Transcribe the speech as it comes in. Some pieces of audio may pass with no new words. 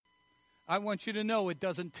I want you to know it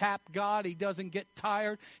doesn't tap God. He doesn't get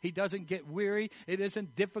tired. He doesn't get weary. It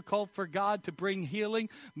isn't difficult for God to bring healing.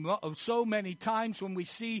 So many times when we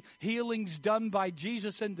see healings done by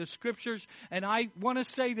Jesus in the Scriptures, and I want to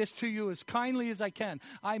say this to you as kindly as I can.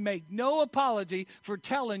 I make no apology for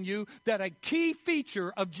telling you that a key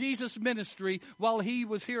feature of Jesus' ministry while he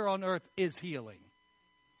was here on earth is healing.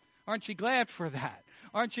 Aren't you glad for that?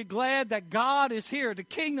 Aren't you glad that God is here? The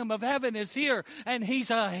kingdom of heaven is here, and he's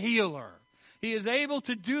a healer. He is able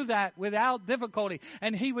to do that without difficulty.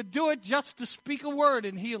 And he would do it just to speak a word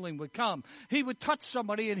and healing would come. He would touch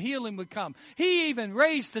somebody and healing would come. He even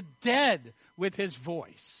raised the dead with his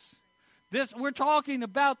voice. We're talking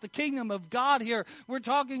about the kingdom of God here. We're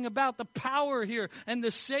talking about the power here and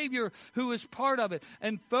the Savior who is part of it.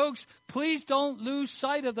 And folks, please don't lose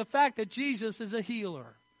sight of the fact that Jesus is a healer.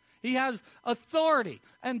 He has authority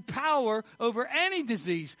and power over any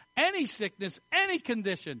disease, any sickness, any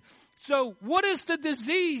condition. So what is the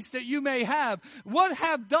disease that you may have? What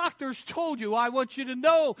have doctors told you? I want you to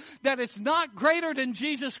know that it's not greater than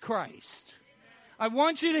Jesus Christ. I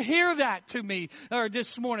want you to hear that to me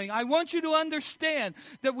this morning. I want you to understand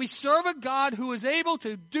that we serve a God who is able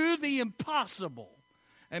to do the impossible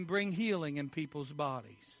and bring healing in people's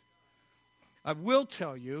bodies. I will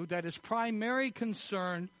tell you that his primary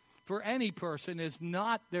concern for any person is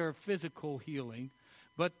not their physical healing,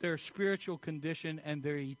 but their spiritual condition and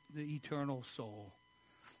the eternal soul.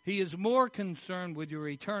 He is more concerned with your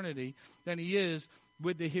eternity than he is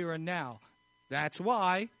with the here and now. That's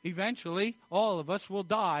why, eventually, all of us will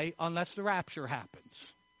die unless the rapture happens.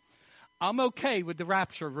 I'm okay with the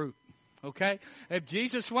rapture route. Okay? If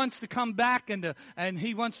Jesus wants to come back and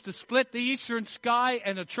he wants to split the eastern sky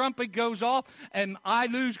and a trumpet goes off and I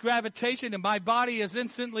lose gravitation and my body is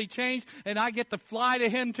instantly changed and I get to fly to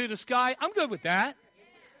him to the sky, I'm good with that.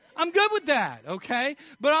 I'm good with that, okay?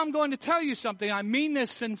 But I'm going to tell you something. I mean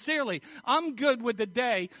this sincerely. I'm good with the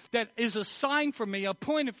day that is assigned for me,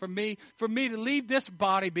 appointed for me to leave this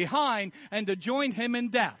body behind and to join him in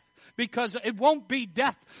death. Because it won't be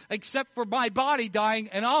death except for my body dying,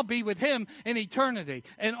 and I'll be with him in eternity.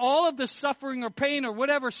 And all of the suffering or pain or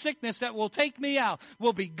whatever sickness that will take me out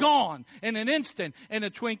will be gone in an instant, in a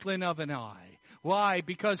twinkling of an eye. Why?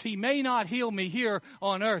 Because he may not heal me here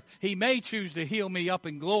on earth. He may choose to heal me up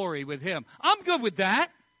in glory with him. I'm good with that.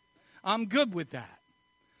 I'm good with that.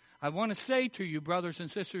 I want to say to you, brothers and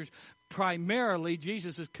sisters, primarily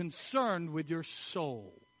Jesus is concerned with your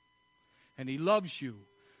soul. And he loves you.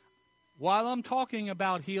 While I'm talking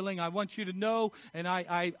about healing, I want you to know, and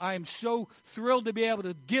I am so thrilled to be able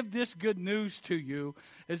to give this good news to you,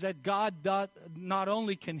 is that God not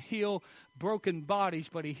only can heal broken bodies,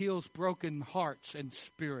 but he heals broken hearts and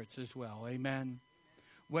spirits as well. Amen.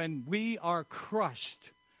 When we are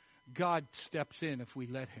crushed, God steps in if we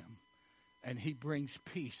let him, and he brings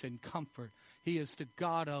peace and comfort. He is the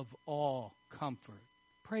God of all comfort.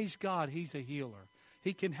 Praise God, he's a healer.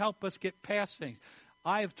 He can help us get past things.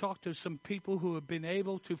 I have talked to some people who have been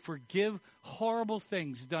able to forgive horrible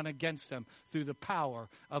things done against them through the power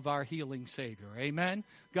of our healing Savior. Amen?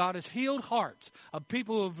 God has healed hearts of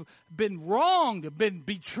people who have been wronged, been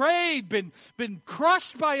betrayed, been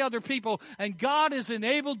crushed by other people, and God has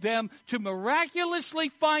enabled them to miraculously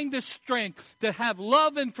find the strength to have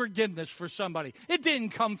love and forgiveness for somebody. It didn't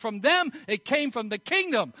come from them. It came from the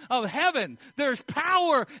kingdom of heaven. There's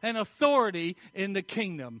power and authority in the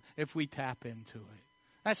kingdom if we tap into it.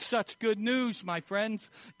 That's such good news, my friends.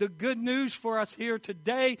 The good news for us here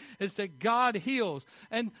today is that God heals.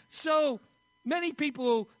 And so many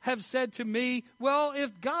people have said to me, well,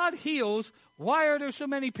 if God heals, why are there so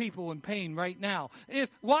many people in pain right now?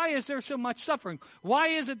 Why is there so much suffering? Why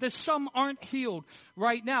is it that some aren't healed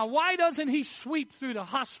right now? Why doesn't he sweep through the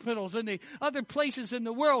hospitals and the other places in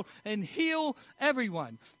the world and heal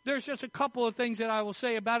everyone? There's just a couple of things that I will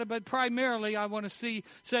say about it, but primarily I want to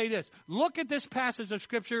say this. Look at this passage of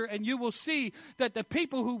Scripture and you will see that the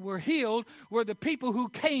people who were healed were the people who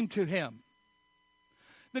came to him.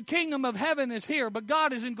 The kingdom of heaven is here, but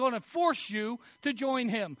God isn't going to force you to join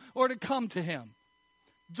him or to come to him.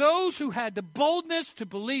 Those who had the boldness to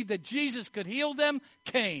believe that Jesus could heal them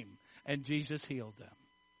came, and Jesus healed them.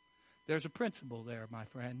 There's a principle there, my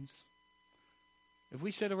friends. If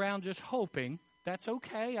we sit around just hoping, that's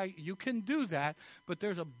okay. You can do that, but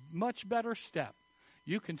there's a much better step.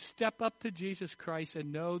 You can step up to Jesus Christ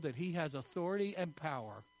and know that he has authority and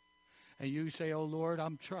power. And you say, oh, Lord,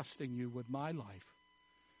 I'm trusting you with my life.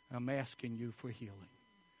 I'm asking you for healing.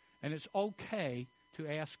 And it's okay to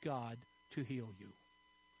ask God to heal you.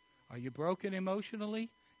 Are you broken emotionally?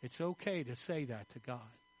 It's okay to say that to God.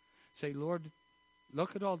 Say, Lord,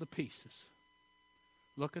 look at all the pieces.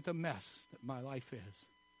 look at the mess that my life is.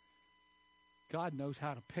 God knows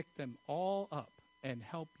how to pick them all up and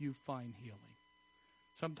help you find healing.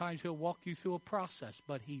 Sometimes he'll walk you through a process,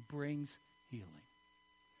 but he brings healing.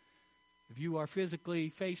 If you are physically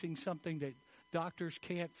facing something that doctors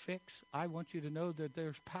can't fix, I want you to know that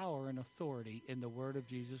there's power and authority in the word of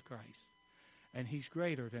Jesus Christ. And he's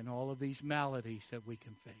greater than all of these maladies that we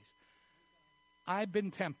can face. I've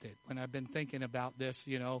been tempted when I've been thinking about this,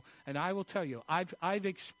 and I will tell you, I've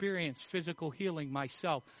experienced physical healing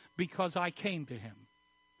myself because I came to him.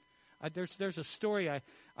 There's a story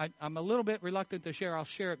I'm a little bit reluctant to share. I'll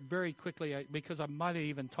share it very quickly because I might have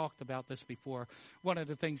even talked about this before. One of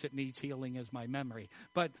the things that needs healing is my memory.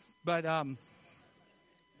 But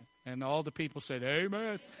and all the people said,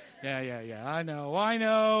 amen. Yeah. I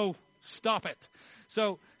know. Stop it.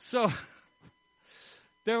 So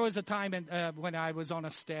there was a time when I was on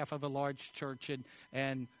a staff of a large church,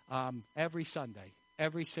 and every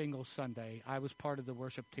single Sunday, I was part of the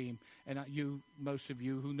worship team. And most of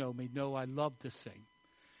you who know me know I love to sing.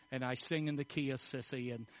 And I sing in the key of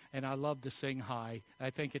sissy, and I love to sing high. I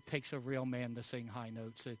think it takes a real man to sing high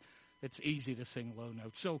notes. It's easy to sing low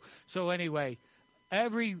notes. So anyway,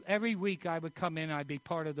 every week I would come in, I'd be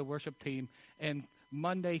part of the worship team, and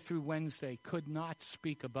Monday through Wednesday could not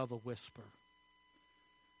speak above a whisper.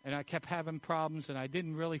 And I kept having problems, and I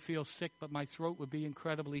didn't really feel sick, but my throat would be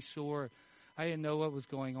incredibly sore. I didn't know what was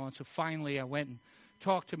going on. So finally I went and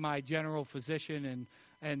talked to my general physician,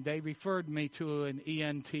 and they referred me to an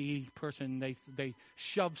ENT person. They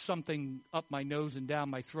shoved something up my nose and down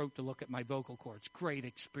my throat to look at my vocal cords. Great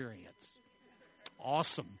experience.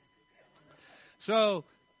 Awesome. So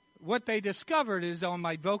what they discovered is on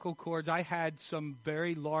my vocal cords, I had some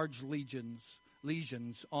very large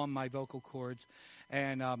lesions on my vocal cords.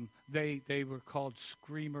 And they were called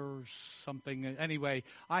screamers, something. Anyway,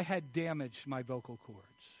 I had damaged my vocal cords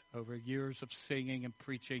over years of singing and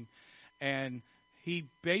preaching. And he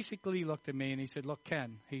basically looked at me and he said, look,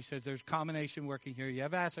 Ken, he says, there's combination working here. You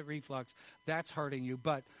have acid reflux. That's hurting you.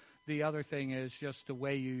 But the other thing is just the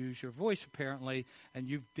way you use your voice, apparently. And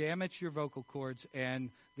you've damaged your vocal cords.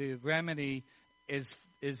 And the remedy is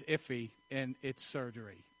iffy, and it's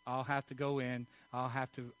surgery. I'll have to go in. I'll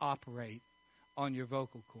have to operate on your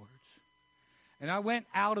vocal cords. And I went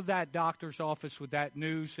out of that doctor's office with that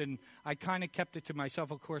news, and I kind of kept it to myself.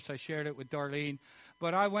 Of course, I shared it with Darlene.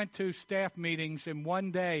 But I went to staff meetings, and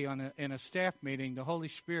one day in a staff meeting, the Holy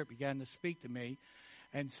Spirit began to speak to me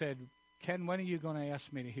and said, Ken, when are you going to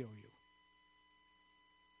ask me to heal you?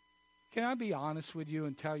 Can I be honest with you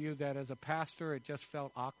and tell you that as a pastor, it just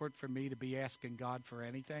felt awkward for me to be asking God for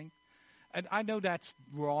anything? And I know that's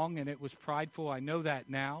wrong, and it was prideful. I know that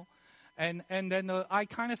now. And then I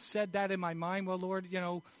kind of said that in my mind. Well, Lord,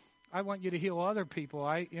 I want you to heal other people.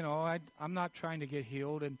 I'm not trying to get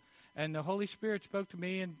healed. And the Holy Spirit spoke to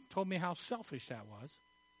me and told me how selfish that was.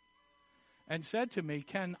 And said to me,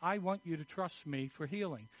 Ken, I want you to trust me for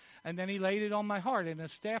healing. And then he laid it on my heart in a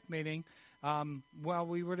staff meeting while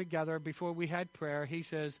we were together before we had prayer. He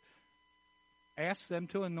says, ask them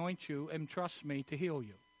to anoint you and trust me to heal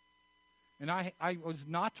you. And I was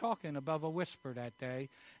not talking above a whisper that day,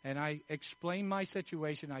 and I explained my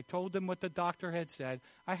situation. I told them what the doctor had said.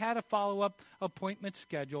 I had a follow-up appointment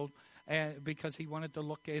scheduled because he wanted to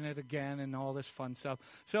look in it again and all this fun stuff.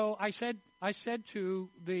 So I said to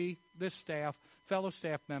this staff, fellow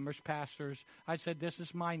staff members, pastors, I said, this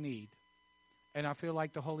is my need. And I feel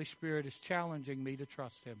like the Holy Spirit is challenging me to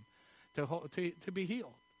trust him, to be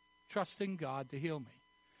healed, trusting God to heal me.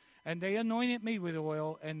 And they anointed me with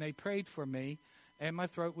oil, and they prayed for me, and my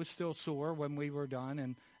throat was still sore when we were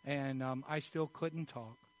done, and I still couldn't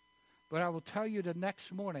talk. But I will tell you, the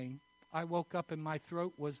next morning, I woke up and my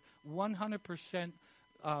throat was 100%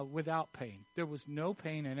 without pain. There was no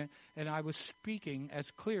pain in it, and I was speaking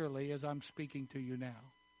as clearly as I'm speaking to you now.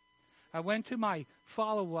 I went to my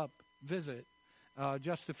follow-up visit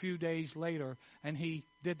just a few days later, and he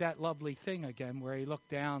did that lovely thing again where he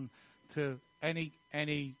looked down to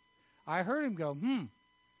I heard him go, And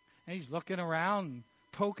he's looking around,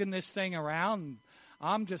 poking this thing around.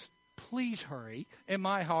 I'm just, please hurry, in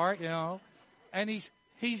my heart, And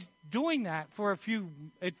he's doing that for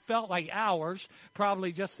it felt like hours,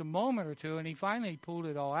 probably just a moment or two. And he finally pulled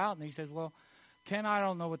it all out. And he says, well, Ken, I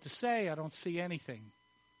don't know what to say. I don't see anything.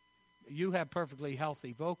 You have perfectly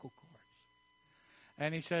healthy vocal cords.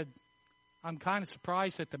 And he said, I'm kind of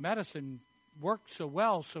surprised that the medicine worked so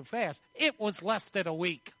well, so fast. It was less than a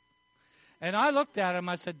week. And I looked at him.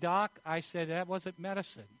 I said, Doc, that wasn't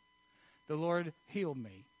medicine. The Lord healed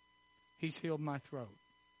me. He's healed my throat.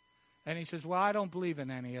 And he says, well, I don't believe in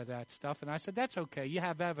any of that stuff. And I said, that's okay. You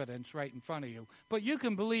have evidence right in front of you. But you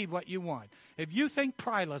can believe what you want. If you think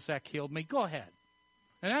Prilosec healed me, go ahead.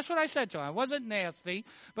 And that's what I said to him. I wasn't nasty,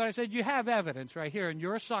 but I said, you have evidence right here, and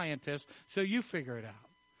you're a scientist, so you figure it out.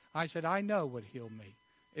 I said, I know what healed me.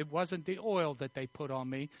 It wasn't the oil that they put on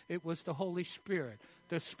me. It was the Holy Spirit,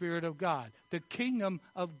 the Spirit of God. The kingdom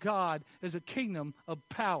of God is a kingdom of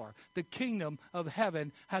power. The kingdom of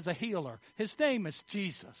heaven has a healer. His name is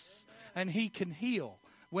Jesus, and he can heal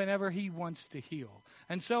whenever he wants to heal.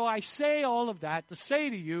 And so I say all of that to say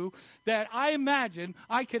to you that I imagine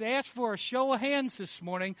I could ask for a show of hands this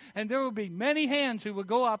morning, and there would be many hands who would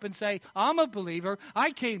go up and say, I'm a believer.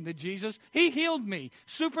 I came to Jesus. He healed me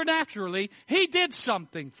supernaturally. He did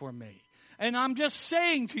something for me. And I'm just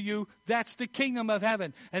saying to you, that's the kingdom of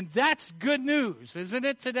heaven. And that's good news, isn't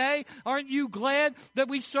it today? Aren't you glad that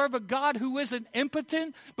we serve a God who isn't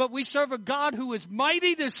impotent, but we serve a God who is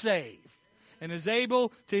mighty to save and is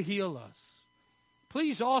able to heal us?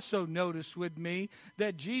 Please also notice with me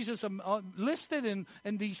that Jesus listed in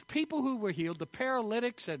these people who were healed, the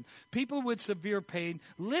paralytics and people with severe pain,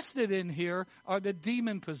 listed in here are the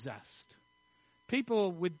demon-possessed.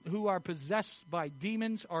 People who are possessed by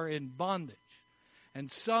demons are in bondage. And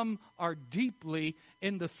some are deeply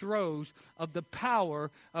in the throes of the power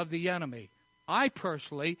of the enemy. I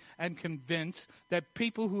personally am convinced that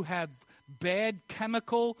people who have bad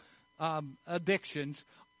chemical addictions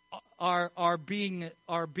are being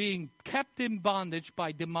kept in bondage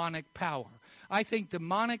by demonic power. I think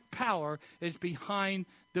demonic power is behind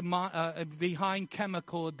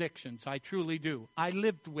chemical addictions. I truly do. I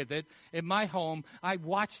lived with it in my home. I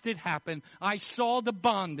watched it happen. I saw the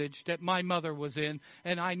bondage that my mother was in,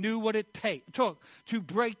 and I knew what it took to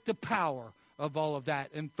break the power of all of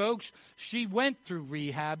that. And folks, she went through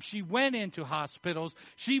rehab. She went into hospitals.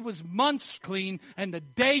 She was months clean, and the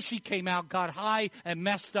day she came out, got high and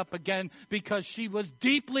messed up again because she was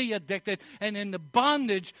deeply addicted and in the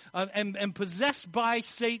bondage and possessed by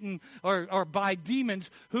Satan or by demons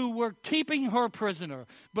who were keeping her prisoner.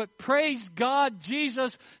 But praise God,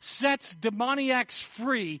 Jesus sets demoniacs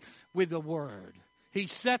free with the word. He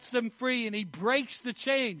sets them free and he breaks the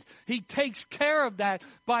chains. He takes care of that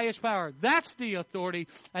by his power. That's the authority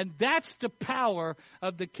and that's the power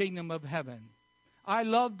of the kingdom of heaven. I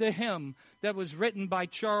love the hymn that was written by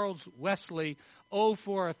Charles Wesley, "Oh,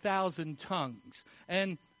 for 1,000 tongues."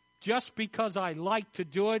 And just because I like to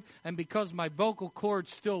do it and because my vocal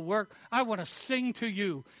cords still work, I want to sing to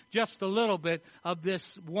you just a little bit of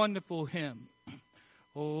this wonderful hymn.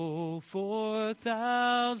 Oh, for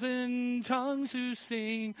 1,000 tongues who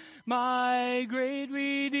sing my great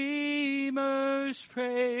Redeemer's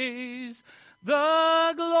praise,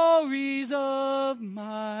 the glories of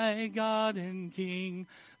my God and King,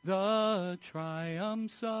 the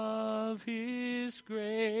triumphs of his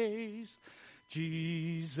grace.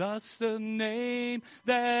 Jesus, the name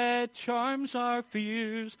that charms our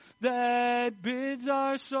fears, that bids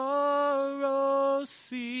our sorrows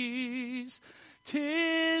cease.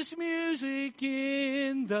 'Tis music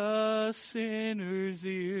in the sinner's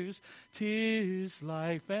ears, 'tis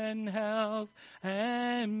life and health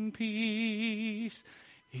and peace.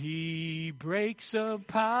 He breaks the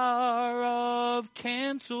power of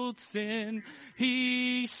canceled sin,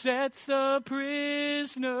 he sets a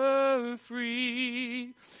prisoner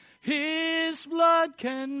free. His blood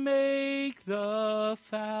can make the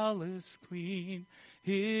foulest clean,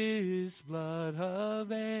 his blood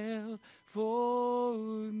availed for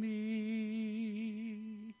me.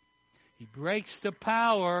 He breaks the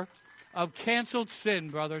power of canceled sin,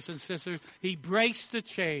 brothers and sisters. He breaks the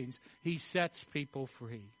chains. He sets people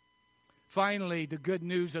free. Finally, the good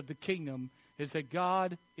news of the kingdom is that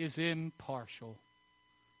God is impartial.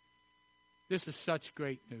 This is such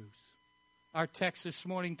great news. Our text this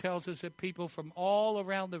morning tells us that people from all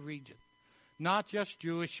around the region, not just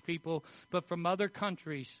Jewish people, but from other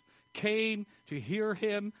countries, came to hear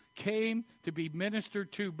him, came to be ministered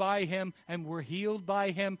to by him, and were healed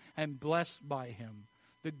by him and blessed by him.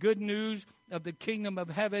 The good news of the kingdom of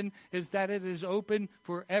heaven is that it is open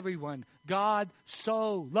for everyone. God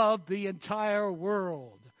so loved the entire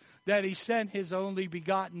world that he sent his only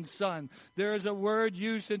begotten Son. There is a word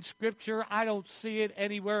used in Scripture. I don't see it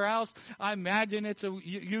anywhere else. I imagine it's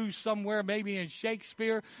used somewhere, maybe in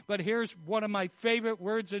Shakespeare. But here's one of my favorite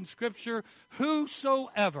words in Scripture.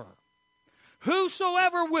 Whosoever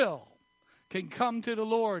will can come to the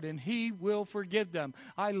Lord and he will forgive them.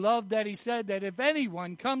 I love that he said that if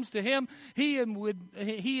anyone comes to him, he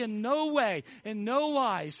in no way, in no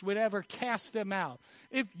wise would ever cast them out.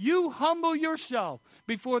 If you humble yourself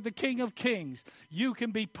before the King of Kings, you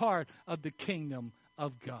can be part of the kingdom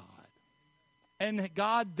of God. And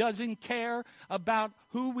God doesn't care about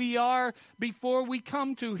who we are before we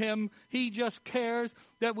come to Him. He just cares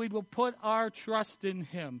that we will put our trust in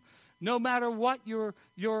Him. No matter what your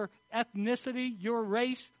ethnicity, your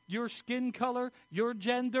race, your skin color, your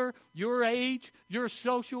gender, your age, your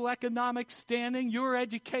socioeconomic standing, your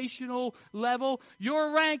educational level,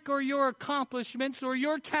 your rank or your accomplishments or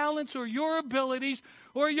your talents or your abilities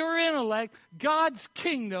or your intellect, God's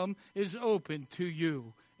kingdom is open to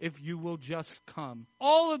you if you will just come.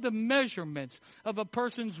 All of the measurements of a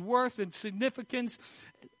person's worth and significance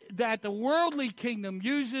that the worldly kingdom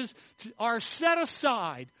uses are set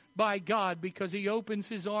aside by God because He opens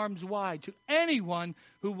His arms wide to anyone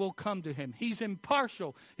who will come to Him. He's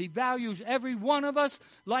impartial. He values every one of us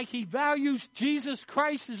like He values Jesus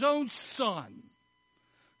Christ, His own Son.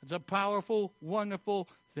 It's a powerful, wonderful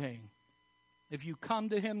thing. If you come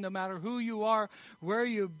to Him, no matter who you are, where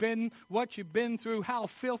you've been, what you've been through, how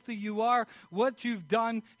filthy you are, what you've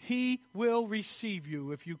done, He will receive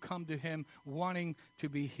you if you come to Him wanting to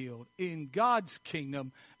be healed. In God's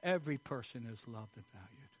kingdom, every person is loved and valued.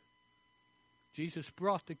 Jesus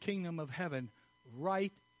brought the kingdom of heaven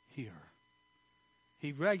right here.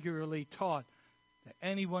 He regularly taught that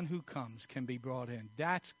anyone who comes can be brought in.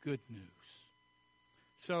 That's good news.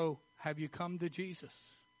 So, have you come to Jesus?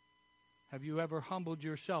 Have you ever humbled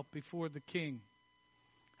yourself before the King?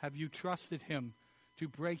 Have you trusted Him to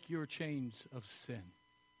break your chains of sin?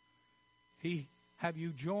 Have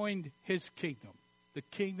you joined His kingdom? The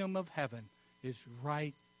kingdom of heaven is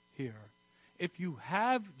right here. If you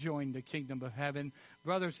have joined the kingdom of heaven,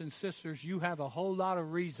 brothers and sisters, you have a whole lot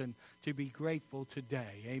of reason to be grateful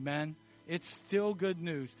today. Amen? It's still good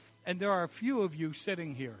news. And there are a few of you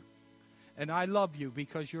sitting here. And I love you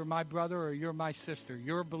because you're my brother or you're my sister.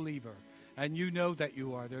 You're a believer. And you know that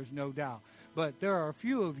you are. There's no doubt. But there are a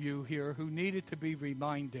few of you here who needed to be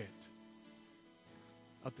reminded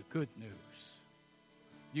of the good news.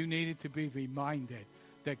 You needed to be reminded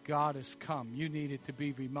that God has come. You needed to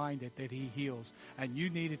be reminded that He heals. And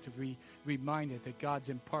you needed to be reminded that God's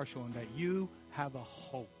impartial and that you have a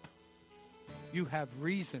hope. You have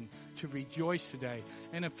reason to rejoice today.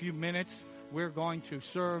 In a few minutes, we're going to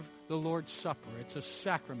serve the Lord's Supper. It's a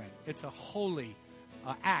sacrament. It's a holy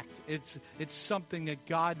act. It's something that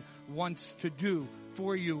God wants to do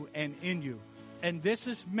for you and in you. And this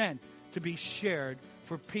is meant to be shared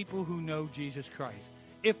for people who know Jesus Christ.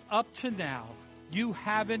 If up to now you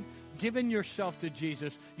haven't given yourself to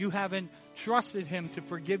Jesus, you haven't trusted Him to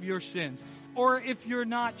forgive your sins, or if you're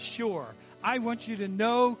not sure, I want you to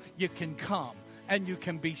know you can come and you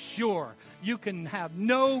can be sure. You can have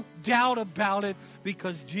no doubt about it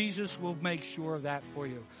because Jesus will make sure of that for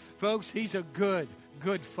you. Folks, He's a good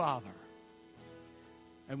Father.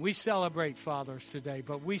 And we celebrate fathers today,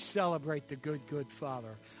 but we celebrate the good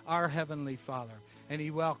Father, our Heavenly Father. And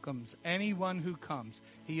He welcomes anyone who comes.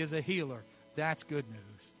 He is a healer. That's good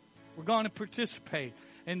news. We're going to participate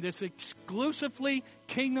in this exclusively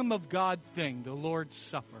kingdom of God thing, the Lord's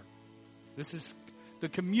Supper. This is the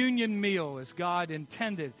communion meal as God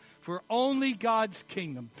intended for only God's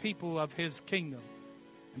kingdom, people of His kingdom.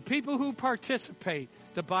 And people who participate,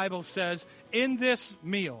 the Bible says, in this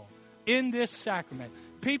meal, in this sacrament,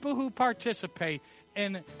 people who participate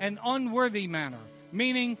in an unworthy manner,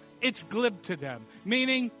 meaning it's glib to them,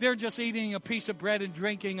 meaning they're just eating a piece of bread and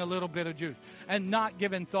drinking a little bit of juice and not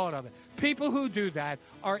giving thought of it. People who do that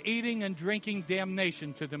are eating and drinking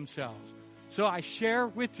damnation to themselves. So I share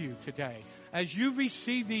with you today, as you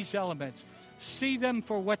receive these elements, see them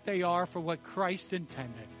for what they are, for what Christ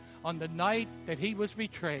intended. On the night that He was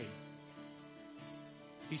betrayed,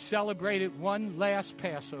 He celebrated one last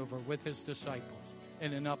Passover with His disciples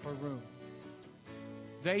in an upper room.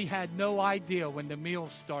 They had no idea when the meal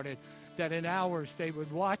started that in hours they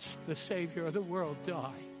would watch the Savior of the world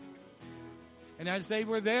die. And as they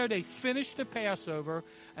were there, they finished the Passover,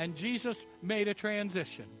 and Jesus made a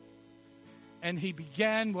transition. And He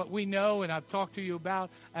began what we know, and I've talked to you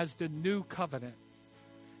about, as the new covenant.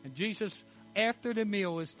 And Jesus, after the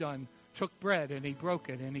meal was done, took bread and He broke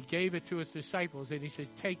it and He gave it to His disciples, and He said,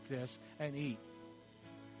 "Take this and eat.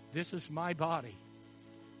 This is my body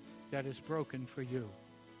that is broken for you."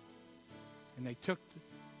 And they took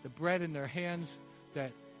the bread in their hands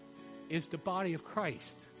that is the body of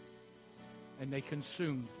Christ, and they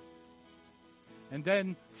consumed. And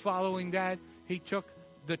then following that, He took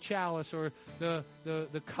the chalice or the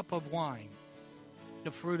cup of wine,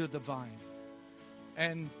 the fruit of the vine,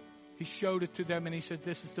 and He showed it to them, and He said,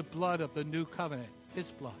 "This is the blood of the new covenant,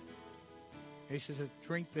 His blood." He says,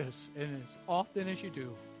 "Drink this, and as often as you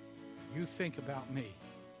do, you think about me.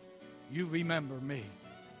 You remember me."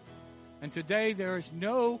 And today there is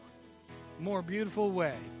no more beautiful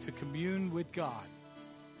way to commune with God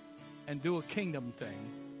and do a kingdom thing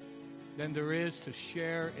than there is to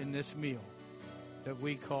share in this meal that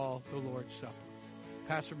we call the Lord's Supper.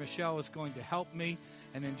 Pastor Michelle is going to help me,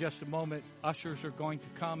 and in just a moment, ushers are going to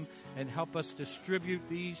come and help us distribute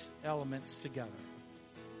these elements together.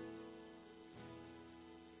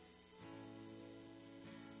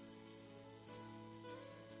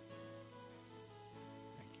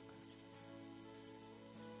 Thank you,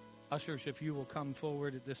 Pastor. Ushers, if you will come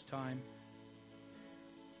forward at this time.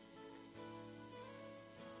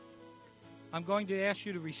 I'm going to ask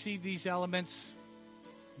you to receive these elements,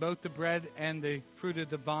 both the bread and the fruit of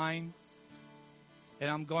the vine. And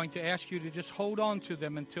I'm going to ask you to just hold on to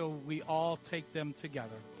them until we all take them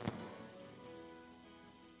together.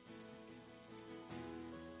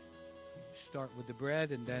 Start with the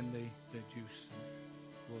bread and then the juice.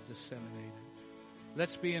 We'll disseminate it.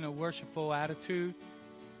 Let's be in a worshipful attitude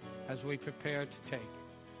as we prepare to take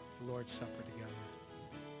the Lord's Supper together.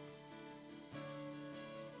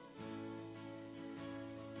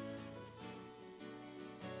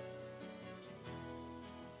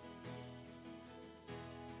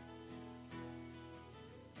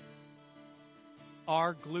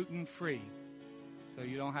 Are gluten-free, so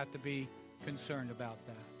you don't have to be concerned about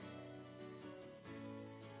that.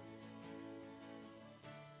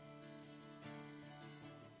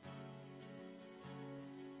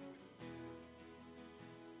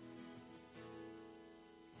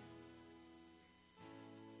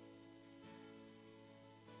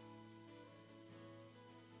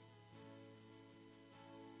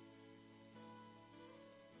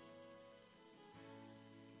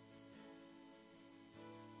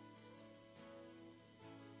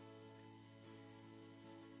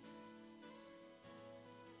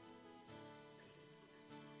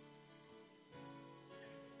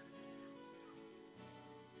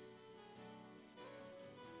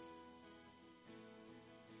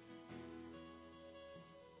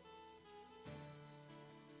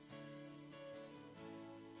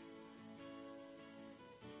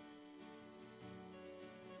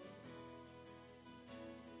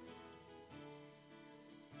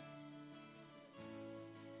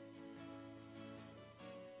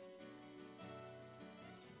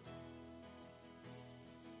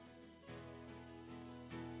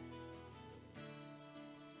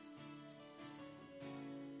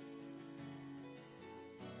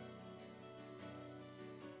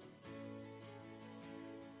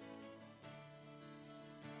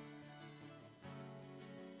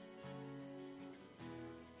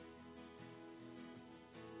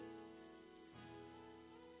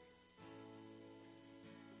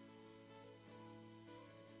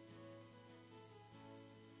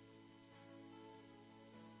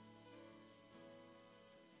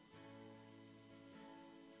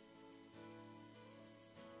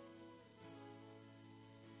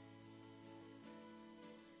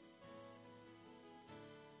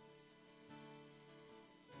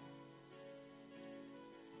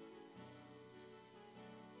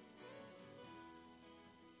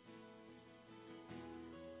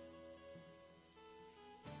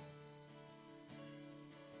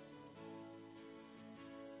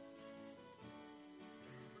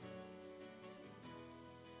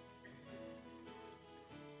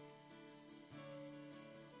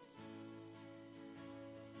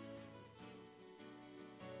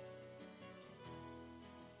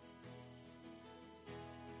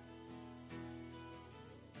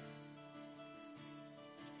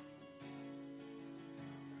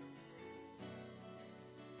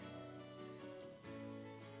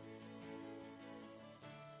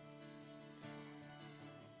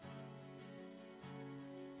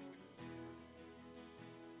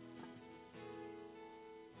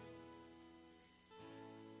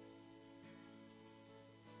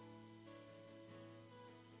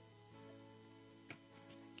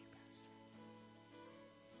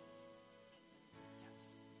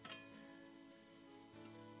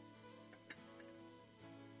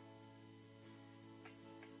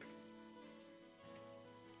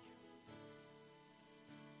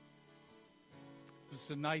 It was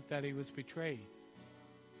the night that he was betrayed.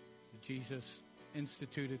 Jesus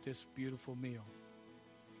instituted this beautiful meal.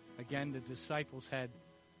 Again, the disciples had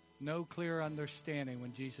no clear understanding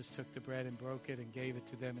when Jesus took the bread and broke it and gave it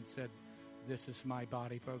to them and said, "This is my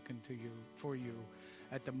body broken to you, for you."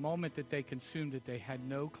 At the moment that they consumed it, they had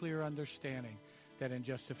no clear understanding that in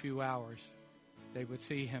just a few hours they would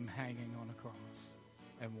see him hanging on a cross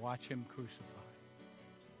and watch him crucified.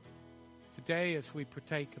 Today, as we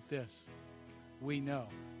partake of this, we know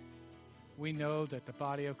that the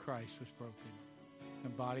body of Christ was broken. The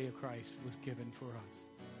body of Christ was given for us.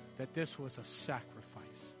 that this was a sacrifice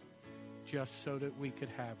just so that we could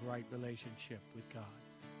have right relationship with God.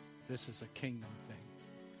 This is a kingdom thing.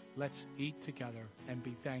 Let's eat together and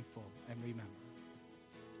be thankful and remember.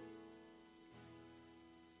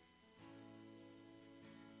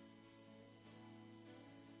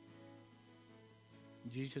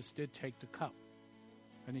 Jesus did take the cup,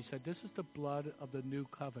 and he said, this is the blood of the new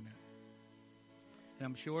covenant. And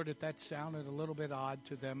I'm sure that sounded a little bit odd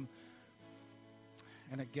to them.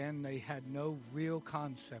 And again, they had no real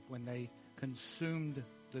concept when they consumed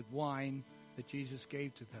the wine that Jesus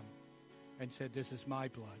gave to them and said, this is my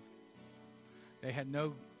blood. They had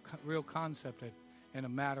no real concept that in a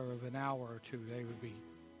matter of an hour or two, they would be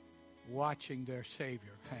watching their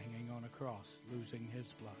Savior hanging on a cross, losing his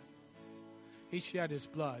blood. He shed his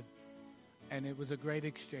blood, and it was a great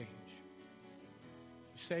exchange.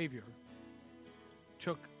 The Savior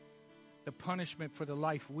took the punishment for the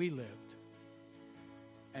life we lived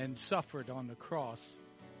and suffered on the cross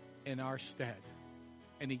in our stead.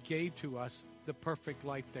 And he gave to us the perfect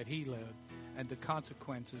life that he lived, and the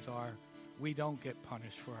consequences are we don't get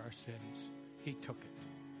punished for our sins. He took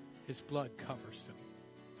it. His blood covers them.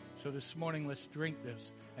 So this morning, let's drink this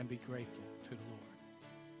and be grateful to the Lord.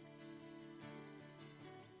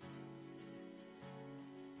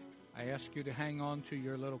 I ask you to hang on to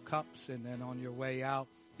your little cups, and then on your way out,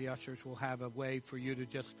 the ushers will have a way for you to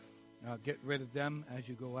just get rid of them as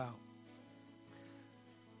you go out.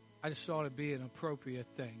 I just thought it'd be an appropriate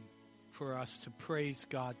thing for us to praise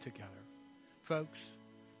God together. Folks,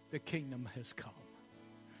 the kingdom has come.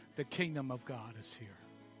 The kingdom of God is here.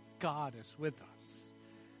 God is with us,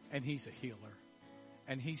 and he's a healer,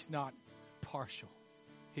 and he's not partial.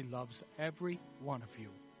 He loves every one of you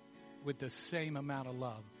with the same amount of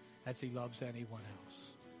love as he loves anyone else.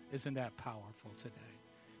 Isn't that powerful today?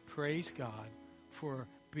 Praise God for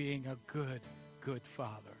being a good, good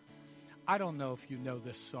Father. I don't know if you know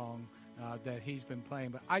this song that he's been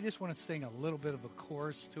playing, but I just want to sing a little bit of a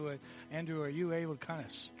chorus to it. Andrew, are you able to kind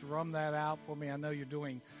of strum that out for me? I know you're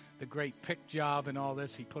doing the great pick job and all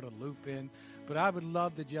this. He put a loop in. But I would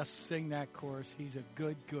love to just sing that chorus. He's a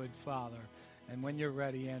good, good Father. And when you're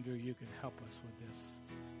ready, Andrew, you can help us with this.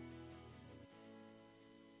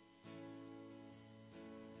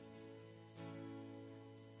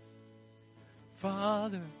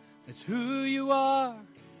 Father, that's who you are.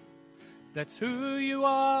 That's who you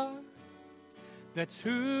are. That's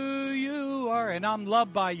who you are. And I'm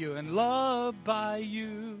loved by you and loved by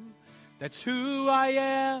you. That's who I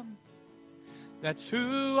am. That's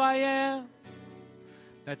who I am.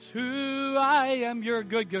 That's who I am. You're a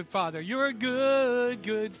good, good Father. You're a good,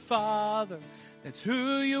 good Father. That's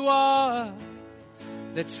who you are.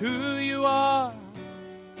 That's who you are.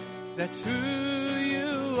 That's who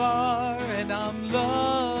you are. And I'm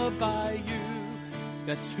loved by you.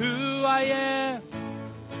 That's who I am.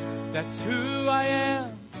 That's who I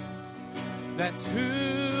am. That's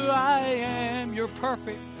who I am. You're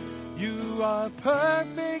perfect. You are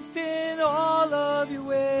perfect in all of your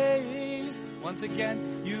ways. Once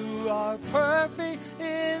again, you are perfect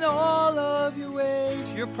in all of your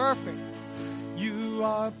ways. You're perfect. You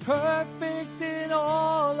are perfect in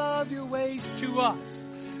all of your ways to us.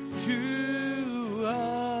 To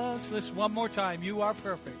us. Listen one more time. You are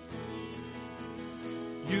perfect.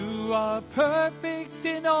 You are perfect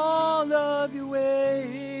in all of your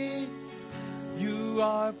ways. You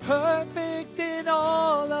are perfect in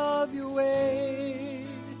all of your ways.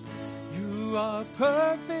 You are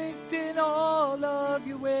perfect in all of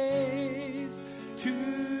your ways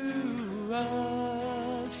to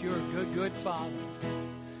us. You're a good, good Father.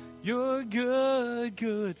 You're a good,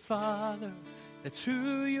 good Father. That's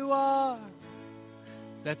who you are.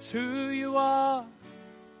 That's who you are.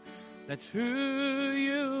 That's who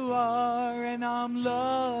you are, and I'm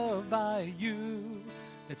loved by you.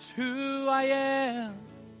 That's who I am.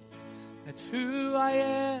 That's who I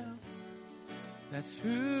am. That's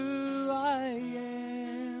who I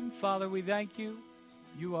am. Father, we thank you.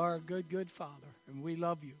 You are a good, good Father, and we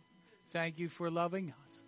love you. Thank you for loving us.